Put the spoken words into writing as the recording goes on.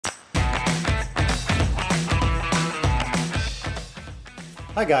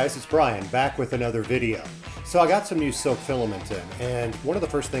Hi guys, it's Brian back with another video. So I got some new silk filament in, and one of the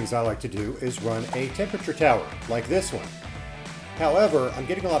first things I like to do is run a temperature tower like this one. However, I'm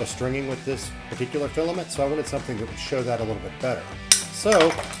getting a lot of stringing with this particular filament, so I wanted something that would show that a little bit better.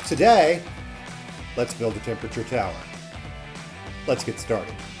 So today, let's build a temperature tower. Let's get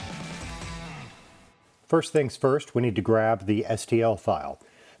started. First things first, we need to grab the STL file.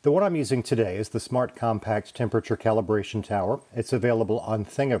 The one I'm using today is the Smart Compact Temperature Calibration Tower. It's available on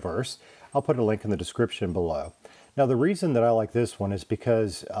Thingiverse. I'll put a link in the description below. Now the reason that I like this one is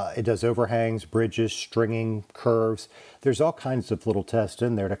because it does overhangs, bridges, stringing, curves. There's all kinds of little tests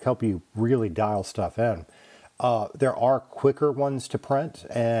in there to help you really dial stuff in. There are quicker ones to print,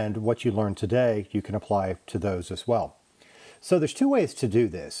 and what you learned today you can apply to those as well. So there's two ways to do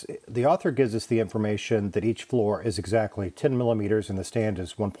this. The author gives us the information that each floor is exactly 10 millimeters and the stand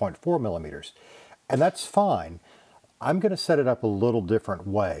is 1.4 millimeters. And that's fine. I'm going to set it up a little different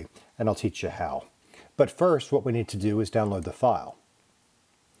way, and I'll teach you how. But first, what we need to do is download the file.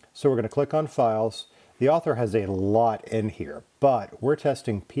 So we're going to click on Files. The author has a lot in here, but we're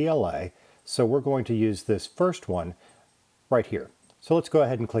testing PLA, so we're going to use this first one right here. So let's go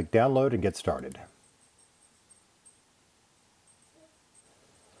ahead and click Download and get started.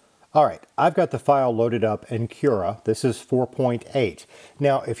 All right, I've got the file loaded up in Cura. This is 4.8.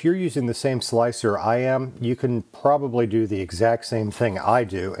 Now, if you're using the same slicer I am, you can probably do the exact same thing I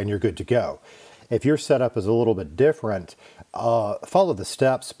do and you're good to go. If your setup is a little bit different, follow the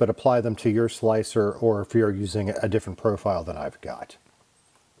steps, but apply them to your slicer, or if you're using a different profile than I've got.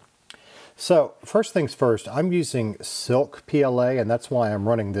 So, first things first, I'm using Silk PLA, and that's why I'm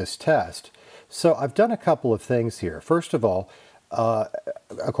running this test. So I've done a couple of things here. First of all,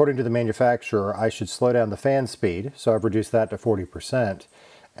 according to the manufacturer, I should slow down the fan speed, so I've reduced that to 40%,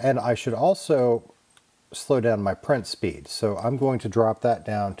 and I should also slow down my print speed, so I'm going to drop that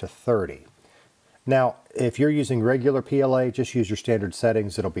down to 30. Now, if you're using regular PLA, just use your standard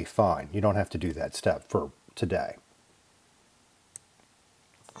settings, it'll be fine. You don't have to do that step for today.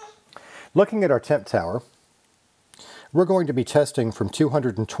 Looking at our temp tower, we're going to be testing from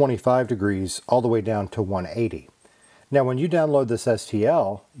 225 degrees all the way down to 180. Now, when you download this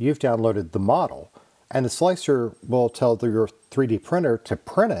STL, you've downloaded the model, and the slicer will tell your 3D printer to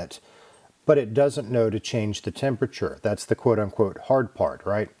print it, but it doesn't know to change the temperature. That's the quote-unquote hard part,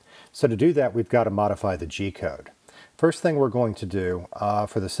 right? So to do that, we've got to modify the G-code. First thing we're going to do,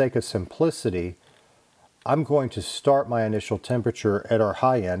 for the sake of simplicity, I'm going to start my initial temperature at our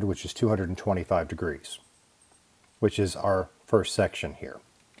high end, which is 225 degrees, which is our first section here.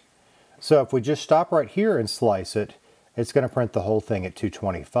 So if we just stop right here and slice it, it's going to print the whole thing at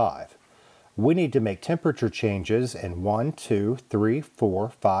 225. We need to make temperature changes in 1, 2, 3, 4,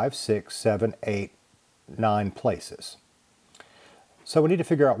 5, 6, 7, 8, 9 places. So we need to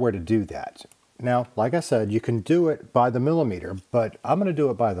figure out where to do that. Now, like I said, you can do it by the millimeter, but I'm going to do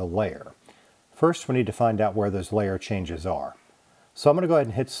it by the layer. First, we need to find out where those layer changes are. So I'm going to go ahead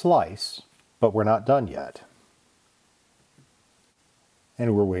and hit slice, but we're not done yet.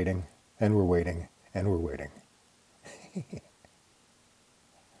 And we're waiting, and we're waiting, and we're waiting.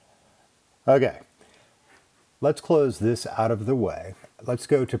 Okay, let's close this out of the way. Let's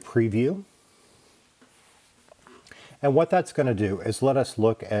go to Preview. And what that's going to do is let us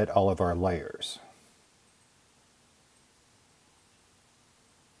look at all of our layers.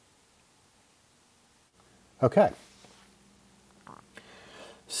 Okay.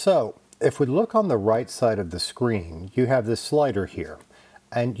 So, if we look on the right side of the screen, you have this slider here.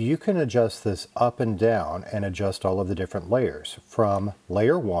 And you can adjust this up and down and adjust all of the different layers from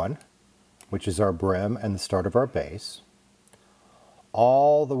layer 1, which is our brim and the start of our base,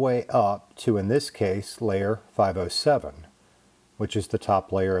 all the way up to, in this case, layer 507, which is the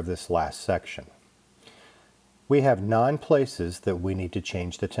top layer of this last section. We have 9 places that we need to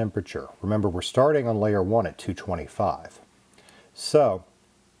change the temperature. Remember, we're starting on layer 1 at 225. So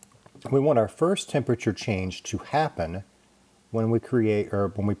we want our first temperature change to happen when we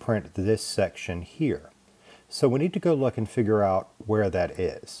print this section here. So we need to go look and figure out where that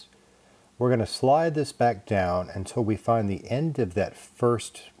is. We're going to slide this back down until we find the end of that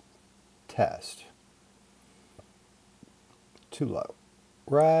first test. Too low.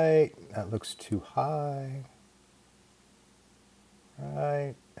 Right, that looks too high.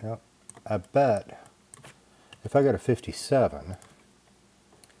 Right, yep. I bet if I go to 57,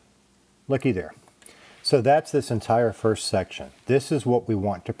 looky there. So that's this entire first section. This is what we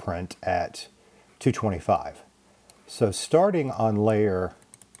want to print at 225. So starting on layer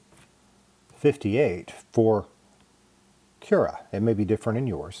 58 for Cura, it may be different in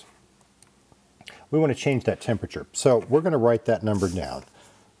yours, we want to change that temperature. So we're going to write that number down.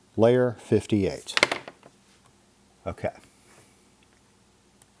 layer 58. Okay.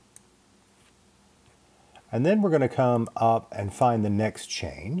 And then we're going to come up and find the next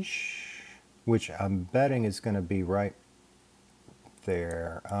change, which I'm betting is going to be right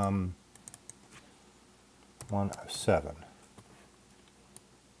there. 107.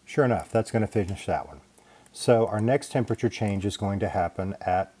 Sure enough, that's going to finish that one. So our next temperature change is going to happen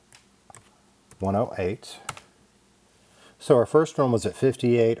at 108. So our first one was at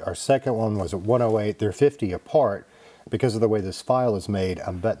 58, our second one was at 108. They're 50 apart. Because of the way this file is made,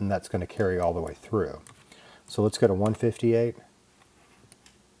 I'm betting that's going to carry all the way through. So let's go to 158.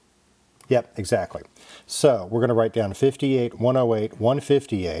 Yep, exactly. So we're going to write down 58, 108,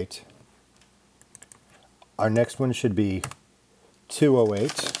 158. Our next one should be 208.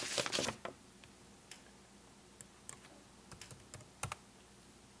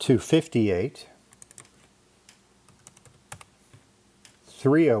 258.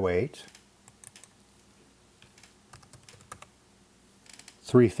 308.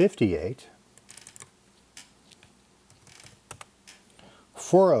 358.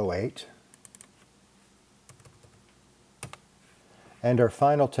 408, and our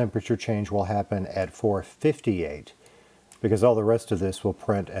final temperature change will happen at 458 because all the rest of this will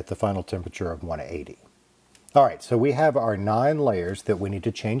print at the final temperature of 180. All right, so we have our 9 layers that we need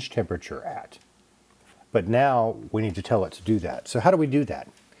to change temperature at. But now we need to tell it to do that. So how do we do that?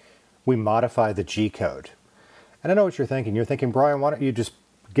 We modify the G code. And I know what you're thinking. You're thinking, Brian, why don't you just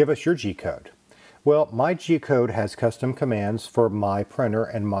give us your G code? Well, my G code has custom commands for my printer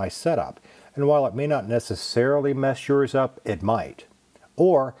and my setup. And while it may not necessarily mess yours up, it might.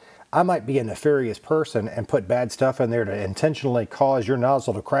 Or I might be a nefarious person and put bad stuff in there to intentionally cause your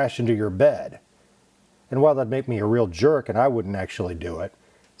nozzle to crash into your bed. And while that'd make me a real jerk and I wouldn't actually do it,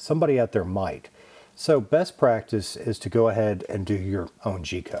 somebody out there might. So best practice is to go ahead and do your own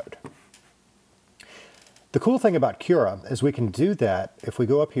G code. The cool thing about Cura is we can do that if we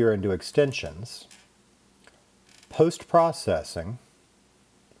go up here and do extensions, post-processing,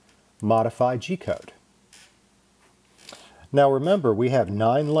 modify G code. Now remember, we have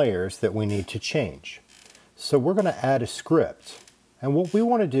 9 layers that we need to change. So we're going to add a script. And what we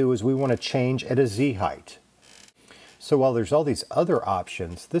want to do is we want to change at a Z height. So while there's all these other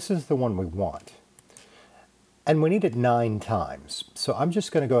options, this is the one we want. And we need it 9 times. So I'm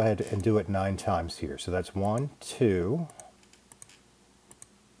just going to go ahead and do it 9 times here. So that's 1, 2,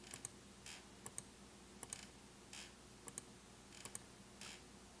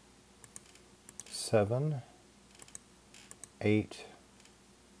 7, 8,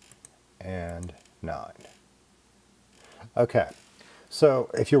 and 9. Okay, so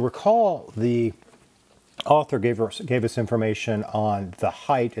if you recall, the author gave us information on the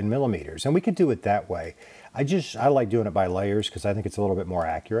height in millimeters, and we could do it that way. I like doing it by layers because I think it's a little bit more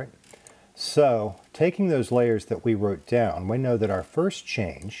accurate. So taking those layers that we wrote down, we know that our first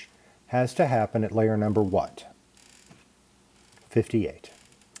change has to happen at layer number what? 58.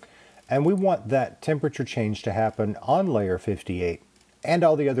 And we want that temperature change to happen on layer 58 and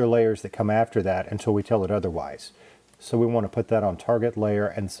all the other layers that come after that until we tell it otherwise. So we want to put that on target layer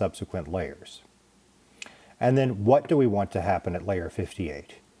and subsequent layers. And then what do we want to happen at layer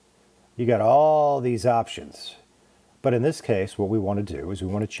 58? You got all these options. But in this case, what we want to do is we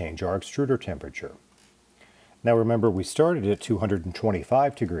want to change our extruder temperature. Now remember, we started at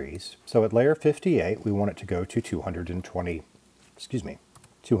 225 degrees. So at layer 58, we want it to go to 220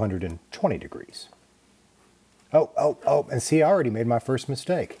 degrees. Oh, and see, I already made my first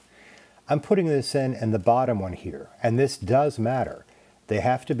mistake. I'm putting this in the bottom one here, and this does matter. They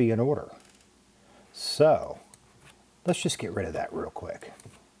have to be in order. So let's just get rid of that real quick.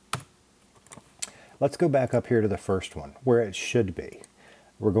 Let's go back up here to the first one, where it should be.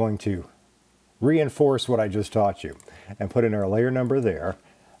 We're going to reinforce what I just taught you and put in our layer number there,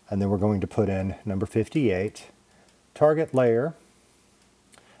 and then we're going to put in number 58, target layer,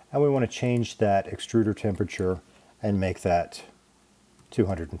 and we want to change that extruder temperature and make that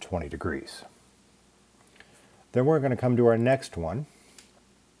 220 degrees. Then we're going to come to our next one.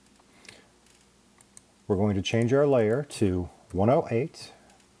 We're going to change our layer to 108,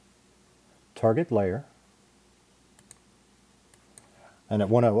 target layer, and at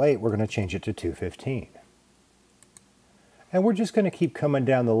 108 we're going to change it to 215. And we're just going to keep coming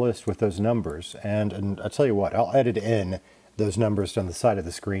down the list with those numbers, and I'll tell you what, I'll edit in those numbers on the side of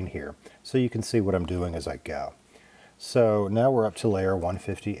the screen here so you can see what I'm doing as I go. So now we're up to layer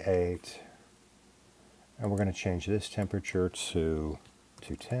 158, and we're going to change this temperature to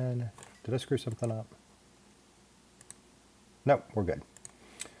 210. Did I screw something up? Nope, we're good.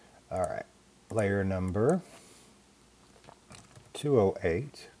 All right, layer number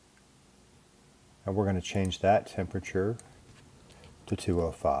 208, And we're going to change that temperature to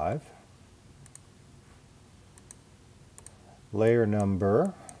 205. Layer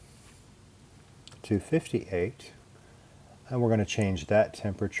number 258. And we're going to change that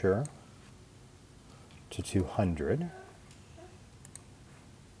temperature to 200.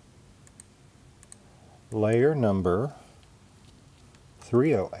 Layer number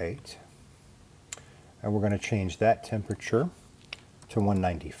 308. And we're going to change that temperature to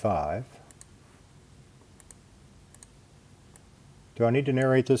 195. Do I need to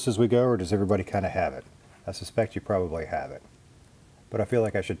narrate this as we go, or does everybody kind of have it? I suspect you probably have it. But I feel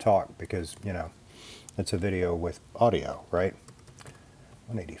like I should talk because, you know, it's a video with audio, right?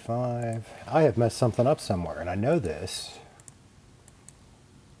 185. I have messed something up somewhere, and I know this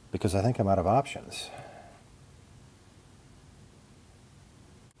because I think I'm out of options.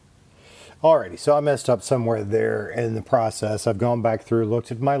 Alrighty, so I messed up somewhere there in the process. I've gone back through,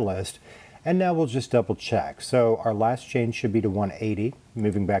 looked at my list, and now we'll just double check. So our last change should be to 180.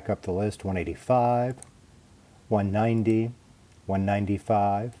 Moving back up the list, 185, 190,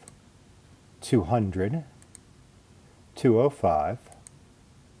 195, 200, 205,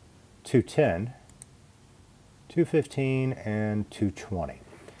 210, 215, and 220.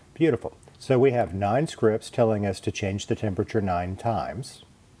 Beautiful. So we have 9 scripts telling us to change the temperature 9 times.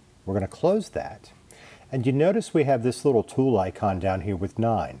 We're going to close that. And you notice we have this little tool icon down here with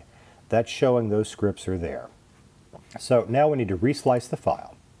 9. That's showing those scripts are there. So now we need to reslice the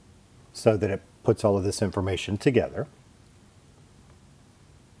file so that it puts all of this information together.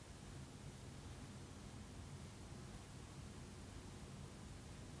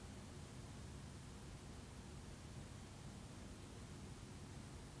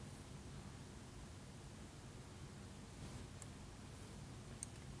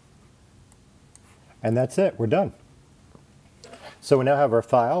 And that's it, we're done. So we now have our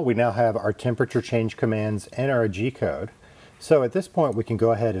file, we now have our temperature change commands and our G-code. So at this point we can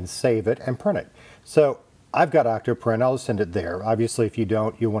go ahead and save it and print it. So I've got Octoprint, I'll send it there. Obviously if you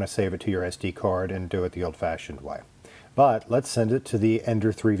don't, you'll want to save it to your SD card and do it the old-fashioned way. But let's send it to the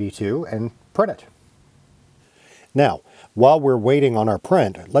Ender 3v2 and print it. Now, while we're waiting on our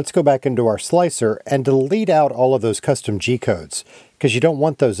print, let's go back into our slicer and delete out all of those custom G-codes, because you don't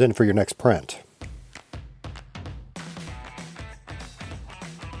want those in for your next print.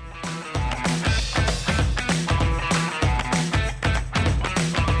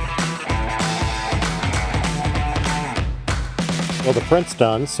 Well, the print's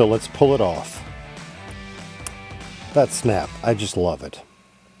done, so let's pull it off. That snap, I just love it.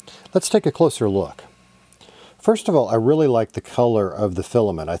 Let's take a closer look. First of all, I really like the color of the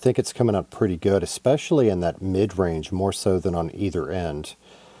filament. I think it's coming out pretty good, especially in that mid-range, more so than on either end.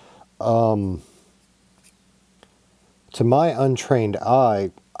 To my untrained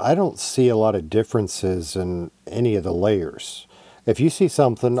eye, I don't see a lot of differences in any of the layers. If you see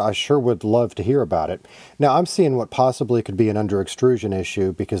something, I sure would love to hear about it. Now, I'm seeing what possibly could be an under extrusion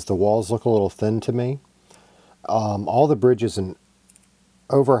issue because the walls look a little thin to me. All the bridges and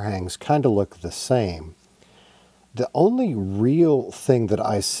overhangs kind of look the same. The only real thing that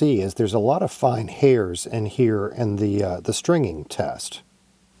I see is there's a lot of fine hairs in here in the stringing test.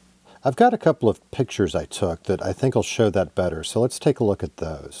 I've got a couple of pictures I took that I think will show that better, so let's take a look at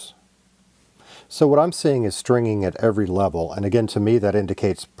those. So what I'm seeing is stringing at every level, and again, to me that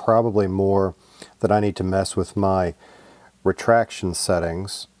indicates probably more that I need to mess with my retraction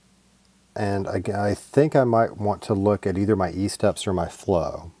settings, and I think I might want to look at either my E-steps or my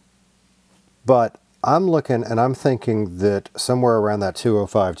flow. But I'm looking and I'm thinking that somewhere around that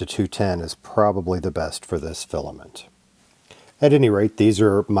 205 to 210 is probably the best for this filament. At any rate, these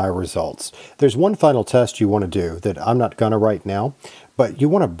are my results. There's one final test you want to do that I'm not going to right now, but you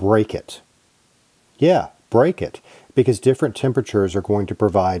want to break it. Yeah, break it, because different temperatures are going to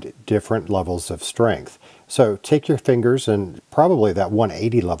provide different levels of strength. So take your fingers and probably that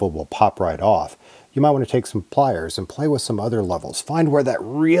 180 level will pop right off. You might want to take some pliers and play with some other levels. Find where that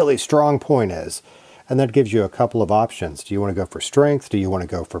really strong point is. And that gives you a couple of options. Do you want to go for strength? Do you want to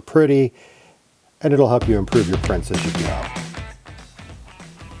go for pretty? And it'll help you improve your prints as you go.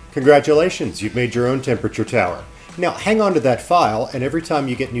 Congratulations, you've made your own temperature tower. Now hang on to that file, and every time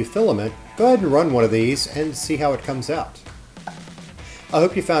you get new filament, go ahead and run one of these and see how it comes out. I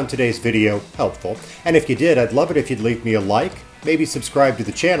hope you found today's video helpful, and if you did, I'd love it if you'd leave me a like, maybe subscribe to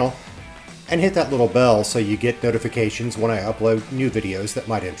the channel, and hit that little bell so you get notifications when I upload new videos that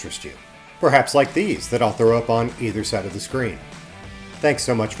might interest you. Perhaps like these that I'll throw up on either side of the screen. Thanks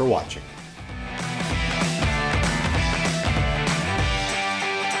so much for watching.